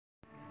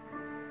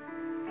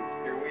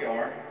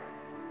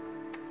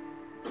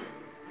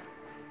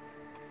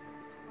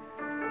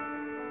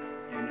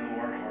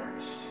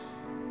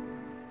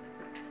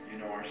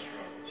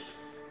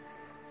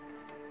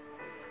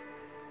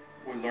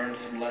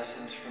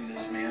lessons from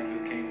this man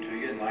who came to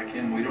you. And like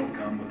him, we don't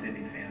come with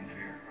any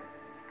fanfare.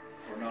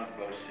 We're not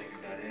boasting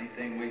about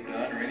anything we've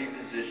done or any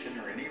position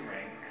or any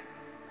rank.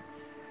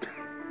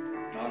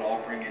 Not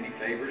offering any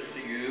favors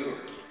to you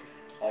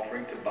or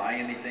offering to buy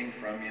anything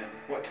from you.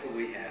 What do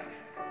we have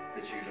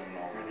that you don't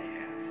already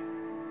have?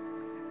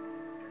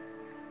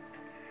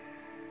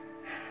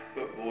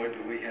 But boy,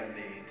 do we have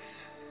needs.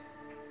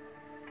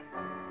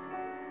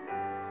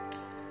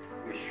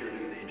 We sure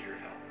do need your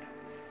help.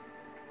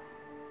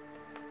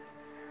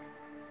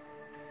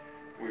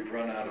 We've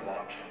run out of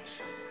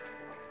options.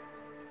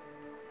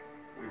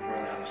 We've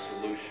run out of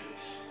solutions.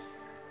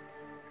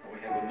 We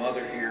have a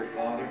mother here,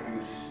 Father,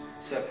 who's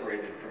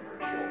separated from her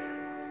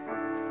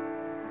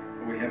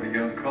children. We have a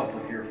young couple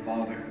here,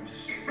 Father,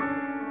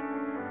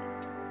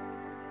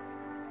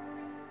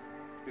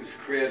 whose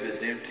crib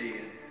is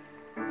empty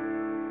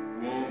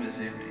and womb is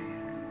empty.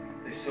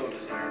 They so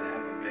desire to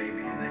have a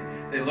baby,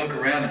 and they look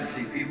around and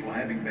see people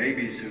having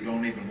babies who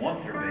don't even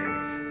want their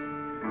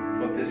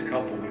babies. What this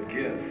couple would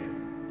give.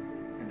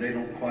 And they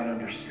don't quite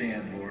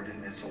understand, Lord,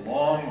 and it's a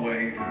long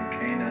way from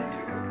Cana to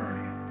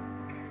Capernaum.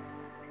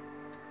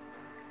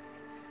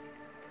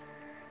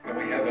 And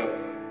we have a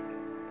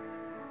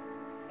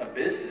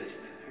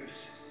businessman who's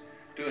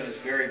doing his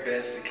very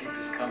best to keep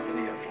his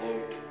company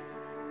afloat.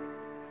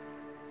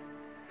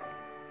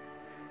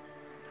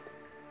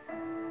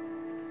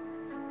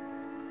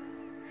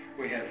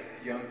 We have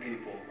young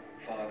people,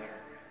 Father,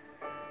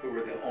 who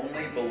are the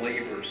only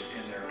believers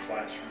in their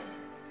classroom.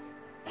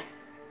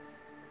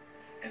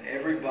 And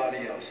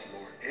everybody else,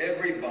 Lord,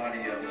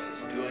 everybody else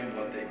is doing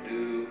what they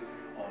do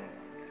on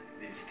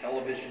these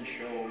television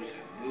shows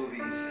and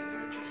movies,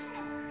 and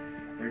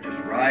they're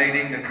just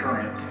riding the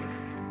current of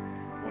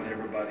what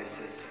everybody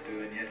says to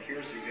do. And yet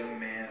here's a young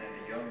man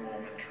and a young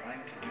woman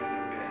trying to do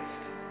their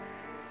best.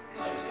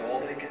 It's just all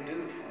they can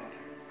do,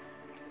 Father.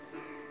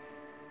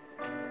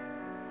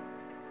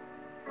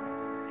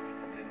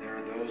 And then there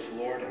are those,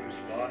 Lord, whose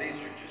bodies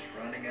are just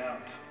running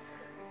out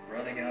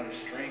of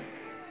strength.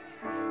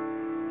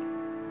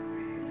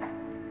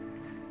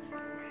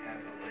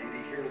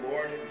 Here,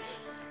 Lord,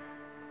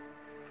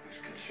 who's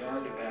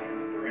concerned about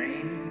her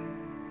brain.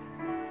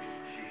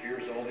 She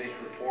hears all these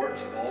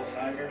reports of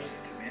Alzheimer's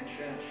and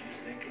dementia, and she's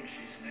thinking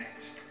she's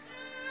next.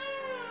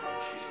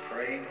 She's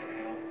praying for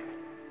help.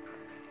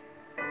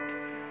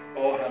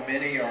 Oh, how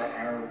many are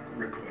our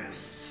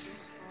requests?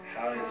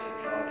 How is it,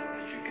 Father,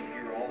 that you can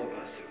hear all of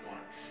us at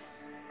once?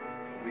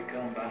 But we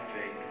come by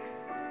faith.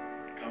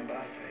 Come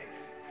by faith.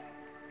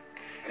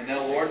 And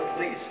now, Lord,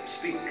 please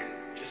speak.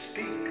 Just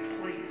speak,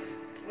 please.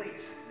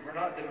 Please. We're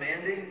not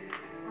demanding,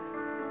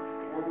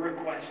 but we're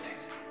requesting.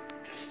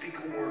 Just speak a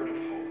word of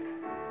hope.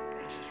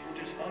 We're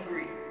just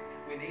hungry.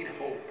 We need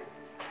hope.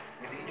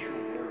 We need your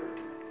word.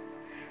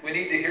 We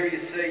need to hear you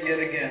say yet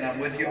again, I'm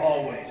with you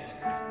always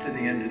to the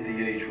end of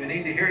the age. We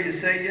need to hear you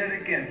say yet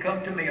again,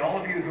 come to me, all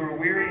of you who are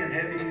weary and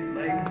heavy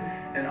laden,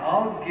 and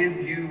I'll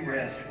give you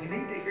rest. We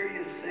need to hear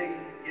you say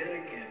yet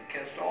again,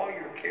 cast all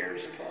your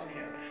cares upon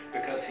him,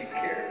 because he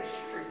cares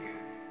for you.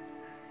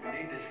 We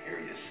need to hear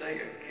you say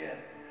again,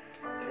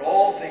 that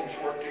all things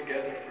work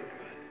together for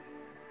good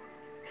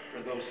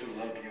for those who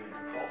love you and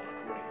are called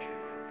according to your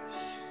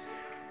purpose.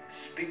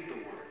 Speak the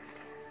word.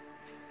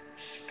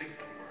 Speak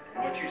the word.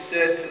 And what you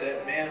said to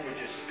that man, would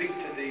you speak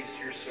to these,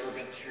 your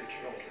servants, your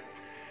children?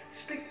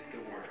 Speak the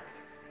word.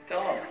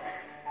 Tell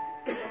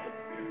them.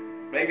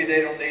 Maybe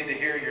they don't need to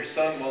hear your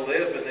son will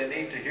live, but they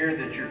need to hear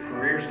that your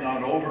career's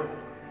not over.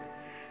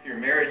 Your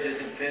marriage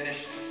isn't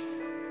finished.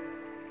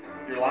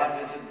 Your life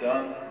isn't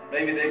done.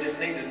 Maybe they just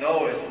need to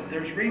know is that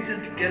there's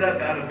reason to get up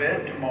out of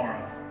bed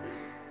tomorrow.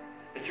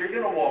 That you're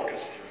going to walk us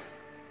through.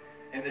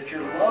 And that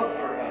your love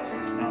for us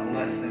is not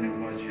less than it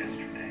was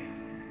yesterday.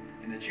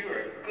 And that you are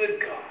a good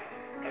God.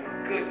 A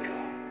good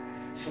God.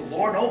 So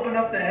Lord, open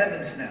up the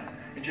heavens now.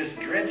 And just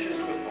drench us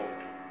with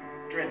hope.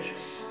 Drench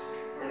us.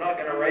 We're not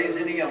going to raise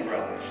any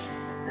umbrellas.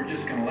 We're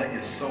just going to let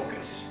you soak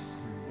us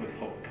with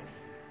hope.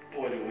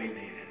 Boy, do we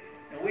need it.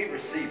 And we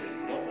receive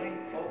it, don't we,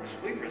 folks?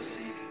 We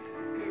receive it.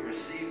 We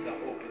receive the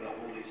hope of the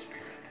Holy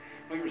Spirit.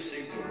 We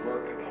receive the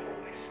work of the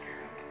Holy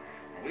Spirit.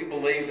 We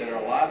believe that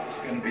our life is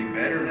going to be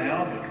better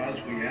now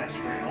because we ask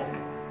for help.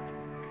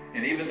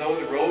 And even though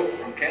the road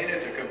from Cana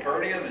to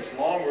Capernaum is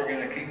long, we're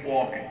going to keep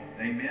walking.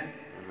 Amen?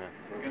 Amen.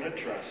 We're going to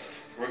trust.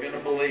 We're going to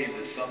believe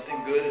that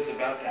something good is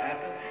about to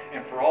happen.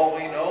 And for all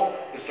we know,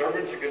 the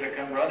servants are going to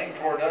come running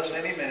toward us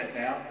any minute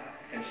now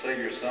and say,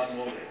 your son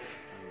will live.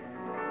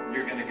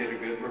 You're going to get a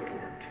good report.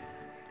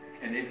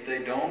 And if they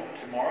don't,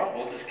 tomorrow,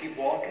 we'll just keep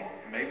walking.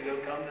 Maybe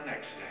they'll come the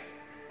next day.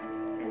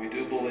 And we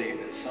do believe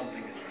that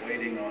something is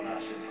waiting on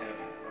us in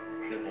heaven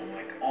that will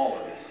make all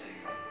of this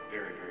seem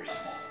very, very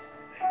small.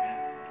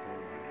 Amen.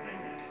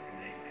 Amen.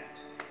 Amen.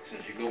 So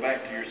as you go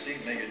back to your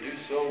seat, may you do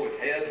so with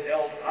head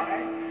held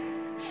high,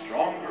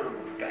 stronger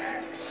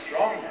backs,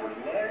 stronger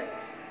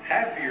legs,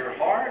 happier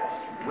hearts,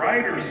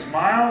 brighter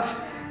smiles,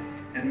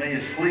 and may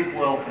you sleep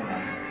well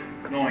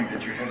tonight, knowing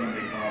that your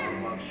Heavenly Father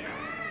loves you.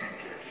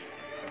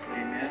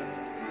 Amen.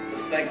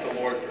 Let's thank the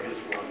Lord for his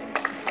word.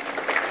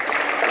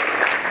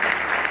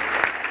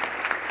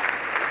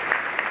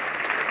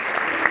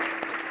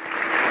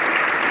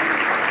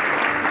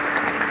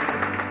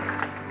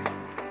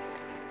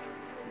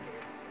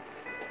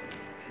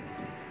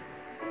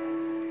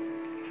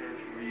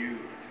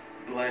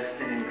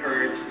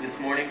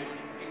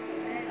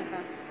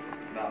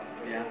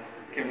 Yeah.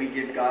 Can we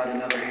give God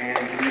another hand?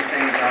 Can we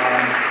thank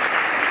God?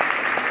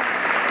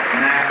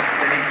 Max,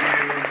 thank you.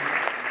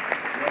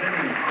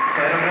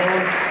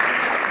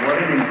 What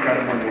an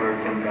incredible word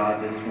from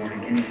God this morning.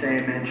 Can you say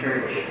amen,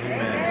 church?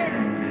 Amen.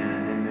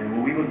 Amen.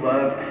 Well, we would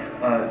love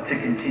to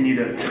continue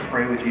to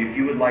pray with you. If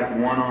you would like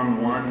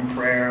one-on-one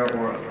prayer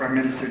or a prayer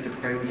minister to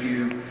pray with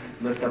you,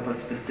 lift up a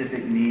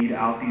specific need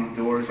out these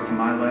doors to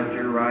my left,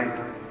 your right.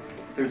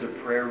 There's a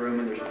prayer room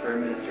and there's prayer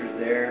ministers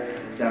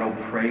there that'll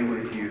pray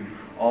with you.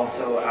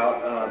 Also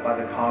out by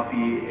the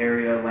coffee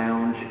area,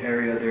 lounge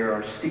area, there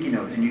are sticky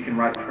notes, and you can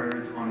write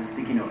prayers on a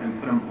sticky note and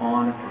put them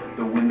on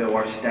the window.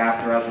 Our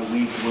staff throughout the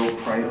week will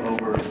pray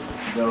over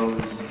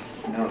those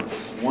notes.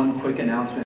 One quick announcement.